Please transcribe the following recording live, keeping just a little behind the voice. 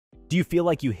Do you feel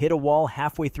like you hit a wall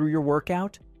halfway through your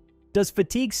workout? Does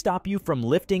fatigue stop you from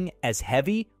lifting as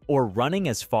heavy or running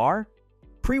as far?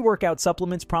 Pre-workout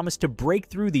supplements promise to break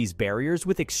through these barriers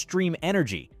with extreme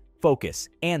energy, focus,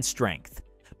 and strength.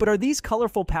 But are these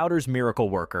colorful powders miracle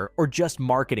worker or just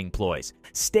marketing ploys?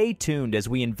 Stay tuned as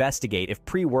we investigate if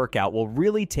pre-workout will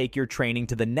really take your training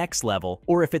to the next level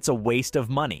or if it's a waste of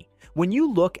money. When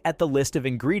you look at the list of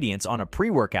ingredients on a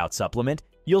pre-workout supplement,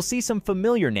 you'll see some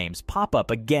familiar names pop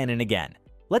up again and again.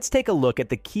 Let's take a look at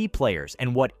the key players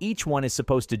and what each one is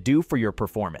supposed to do for your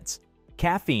performance.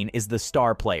 Caffeine is the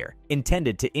star player,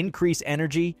 intended to increase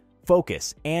energy,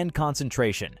 focus, and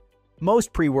concentration.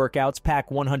 Most pre-workouts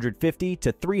pack 150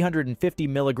 to 350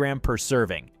 milligram per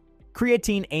serving.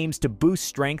 Creatine aims to boost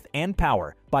strength and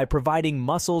power by providing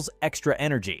muscles extra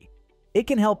energy. It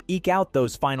can help eke out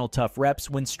those final tough reps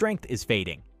when strength is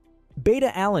fading.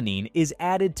 Beta-alanine is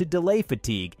added to delay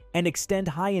fatigue and extend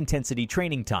high-intensity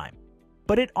training time,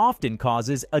 but it often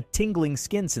causes a tingling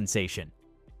skin sensation.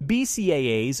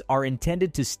 BCAAs are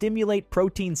intended to stimulate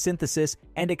protein synthesis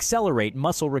and accelerate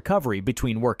muscle recovery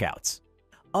between workouts.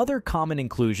 Other common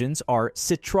inclusions are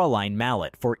citrulline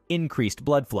malate for increased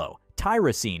blood flow,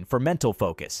 tyrosine for mental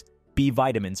focus, B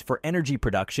vitamins for energy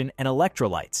production and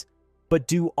electrolytes. But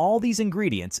do all these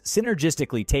ingredients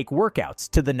synergistically take workouts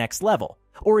to the next level?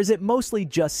 Or is it mostly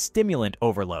just stimulant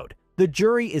overload? The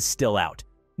jury is still out.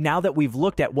 Now that we've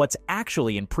looked at what's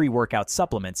actually in pre-workout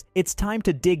supplements, it's time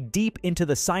to dig deep into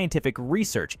the scientific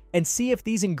research and see if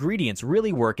these ingredients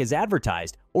really work as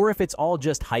advertised or if it's all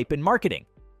just hype and marketing.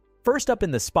 First up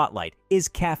in the spotlight is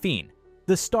caffeine,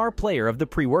 the star player of the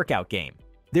pre-workout game.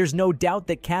 There's no doubt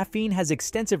that caffeine has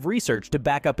extensive research to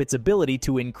back up its ability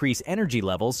to increase energy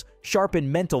levels, sharpen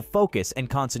mental focus and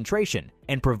concentration,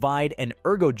 and provide an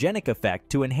ergogenic effect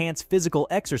to enhance physical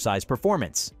exercise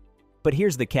performance. But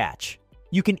here's the catch.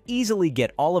 You can easily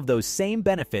get all of those same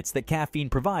benefits that caffeine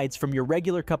provides from your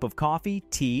regular cup of coffee,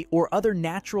 tea, or other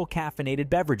natural caffeinated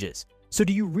beverages. So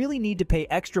do you really need to pay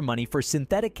extra money for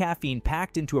synthetic caffeine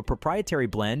packed into a proprietary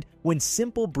blend when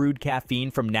simple brewed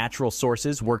caffeine from natural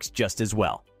sources works just as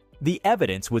well? The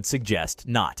evidence would suggest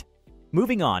not.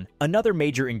 Moving on, another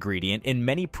major ingredient in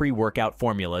many pre-workout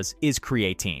formulas is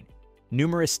creatine.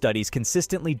 Numerous studies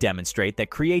consistently demonstrate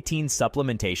that creatine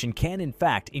supplementation can in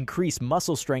fact increase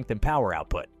muscle strength and power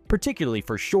output, particularly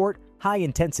for short,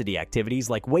 high-intensity activities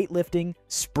like weightlifting,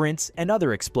 sprints, and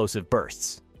other explosive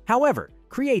bursts. However,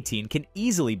 creatine can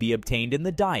easily be obtained in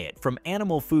the diet from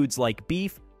animal foods like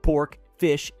beef, pork,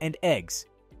 fish, and eggs.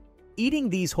 Eating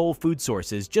these whole food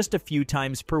sources just a few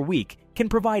times per week can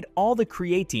provide all the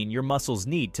creatine your muscles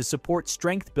need to support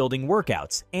strength-building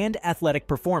workouts and athletic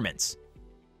performance.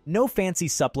 No fancy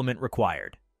supplement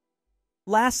required.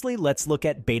 Lastly, let's look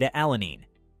at beta-alanine.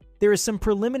 There is some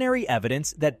preliminary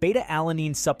evidence that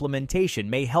beta-alanine supplementation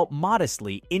may help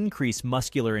modestly increase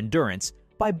muscular endurance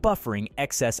by buffering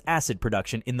excess acid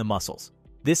production in the muscles.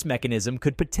 This mechanism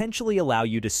could potentially allow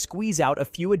you to squeeze out a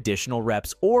few additional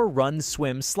reps or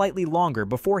swim slightly longer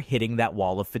before hitting that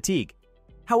wall of fatigue.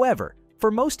 However,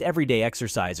 for most everyday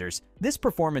exercisers, this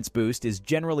performance boost is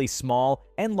generally small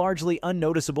and largely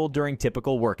unnoticeable during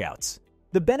typical workouts.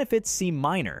 The benefits seem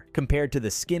minor compared to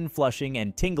the skin flushing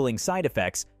and tingling side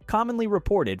effects commonly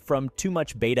reported from too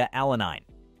much beta-alanine.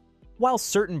 While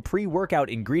certain pre-workout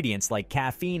ingredients like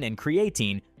caffeine and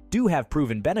creatine do have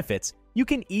proven benefits, you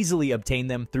can easily obtain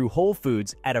them through whole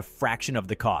foods at a fraction of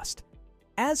the cost.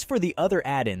 As for the other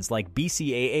add-ins like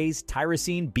BCAAs,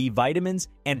 tyrosine, B vitamins,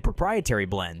 and proprietary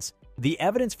blends, the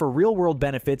evidence for real-world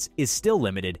benefits is still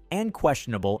limited and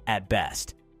questionable at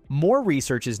best. More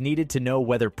research is needed to know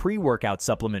whether pre-workout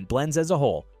supplement blends as a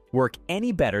whole work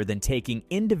any better than taking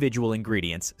individual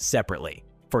ingredients separately.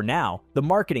 For now, the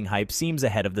marketing hype seems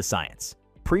ahead of the science.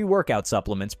 Pre-workout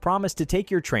supplements promise to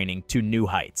take your training to new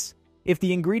heights. If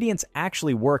the ingredients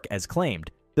actually work as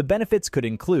claimed, the benefits could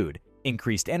include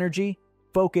increased energy,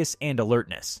 focus, and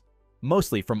alertness,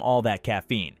 mostly from all that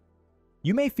caffeine.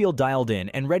 You may feel dialed in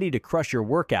and ready to crush your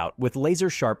workout with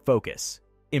laser-sharp focus,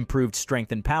 improved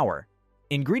strength and power.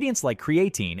 Ingredients like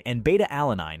creatine and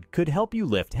beta-alanine could help you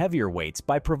lift heavier weights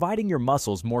by providing your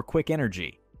muscles more quick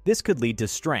energy. This could lead to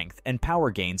strength and power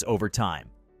gains over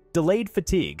time. Delayed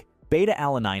fatigue.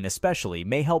 Beta-alanine especially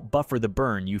may help buffer the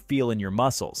burn you feel in your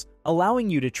muscles, allowing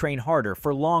you to train harder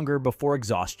for longer before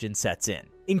exhaustion sets in.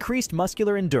 Increased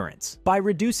muscular endurance. By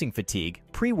reducing fatigue,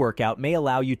 pre-workout may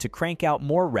allow you to crank out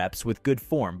more reps with good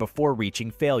form before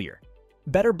reaching failure.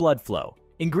 Better blood flow.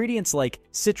 Ingredients like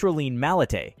citrulline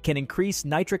malate can increase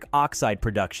nitric oxide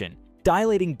production,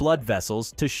 dilating blood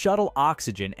vessels to shuttle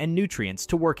oxygen and nutrients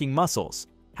to working muscles.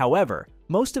 However,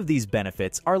 Most of these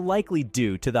benefits are likely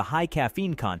due to the high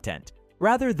caffeine content,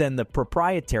 rather than the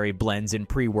proprietary blends in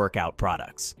pre-workout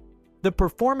products. The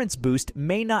performance boost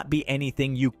may not be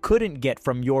anything you couldn't get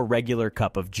from your regular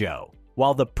cup of joe.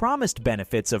 While the promised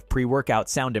benefits of pre-workout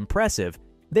sound impressive,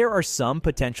 there are some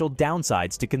potential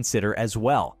downsides to consider as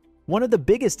well. One of the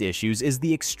biggest issues is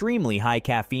the extremely high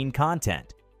caffeine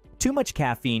content. Too much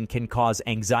caffeine can cause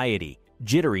anxiety,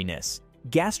 jitteriness,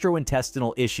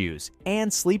 gastrointestinal issues,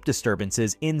 and sleep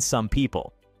disturbances in some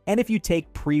people. And if you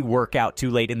take pre-workout too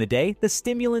late in the day, the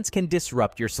stimulants can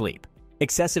disrupt your sleep.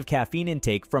 Excessive caffeine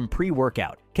intake from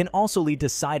pre-workout can also lead to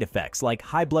side effects like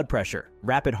high blood pressure,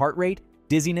 rapid heart rate,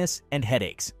 dizziness, and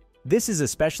headaches. This is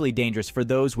especially dangerous for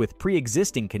those with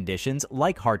pre-existing conditions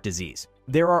like heart disease.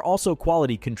 There are also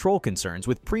quality control concerns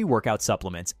with pre-workout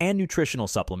supplements and nutritional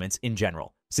supplements in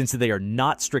general. Since they are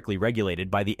not strictly regulated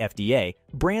by the FDA,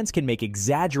 brands can make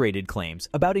exaggerated claims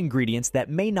about ingredients that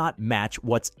may not match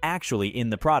what's actually in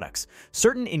the products.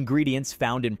 Certain ingredients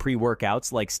found in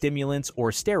pre-workouts like stimulants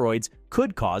or steroids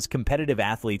could cause competitive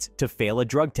athletes to fail a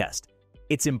drug test.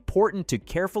 It's important to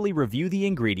carefully review the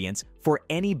ingredients for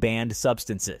any banned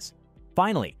substances.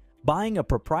 Finally, buying a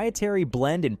proprietary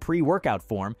blend in pre-workout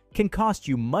form can cost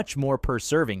you much more per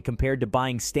serving compared to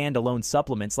buying standalone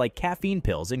supplements like caffeine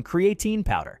pills and creatine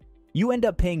powder. You end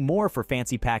up paying more for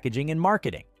fancy packaging and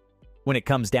marketing. When it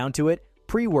comes down to it,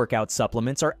 pre-workout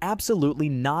supplements are absolutely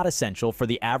not essential for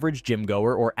the average gym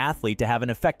goer or athlete to have an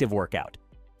effective workout.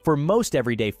 For most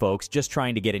everyday folks just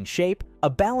trying to get in shape, a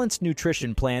balanced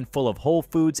nutrition plan full of whole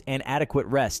foods and adequate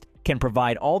rest can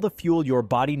provide all the fuel your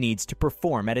body needs to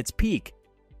perform at its peak.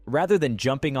 Rather than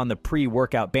jumping on the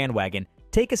pre-workout bandwagon,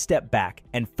 take a step back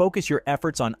and focus your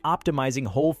efforts on optimizing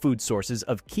whole food sources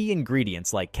of key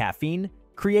ingredients like caffeine,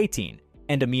 creatine,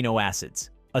 and amino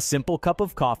acids. A simple cup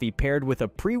of coffee paired with a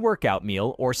pre-workout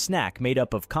meal or snack made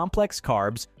up of complex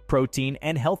carbs, protein,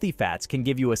 and healthy fats can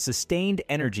give you a sustained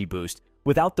energy boost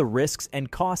without the risks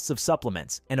and costs of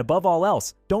supplements. And above all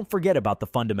else, don't forget about the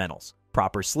fundamentals: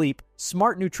 proper sleep,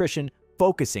 smart nutrition,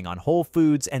 focusing on whole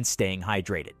foods, and staying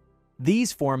hydrated.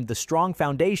 These form the strong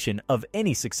foundation of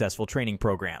any successful training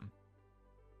program.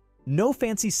 No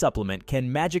fancy supplement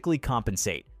can magically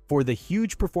compensate for the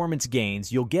huge performance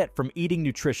gains you'll get from eating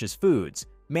nutritious foods,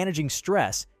 managing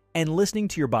stress, and listening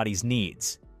to your body's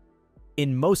needs.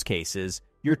 In most cases,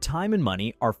 your time and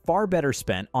money are far better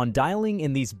spent on dialing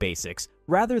in these basics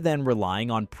rather than relying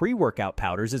on pre-workout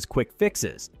powders as quick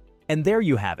fixes. And there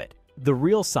you have it, the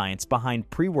real science behind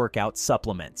pre-workout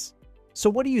supplements. So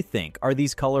what do you think? Are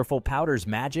these colorful powders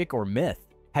magic or myth?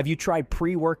 Have you tried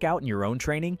pre-workout in your own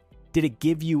training? Did it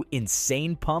give you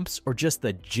insane pumps or just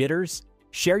the jitters?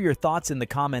 Share your thoughts in the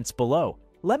comments below.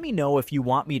 Let me know if you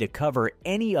want me to cover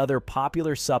any other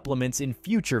popular supplements in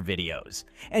future videos.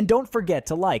 And don't forget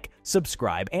to like,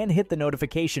 subscribe, and hit the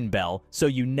notification bell so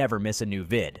you never miss a new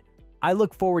vid. I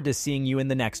look forward to seeing you in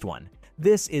the next one.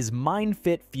 This is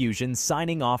MindFit Fusion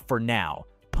signing off for now.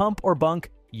 Pump or bunk,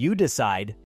 you decide.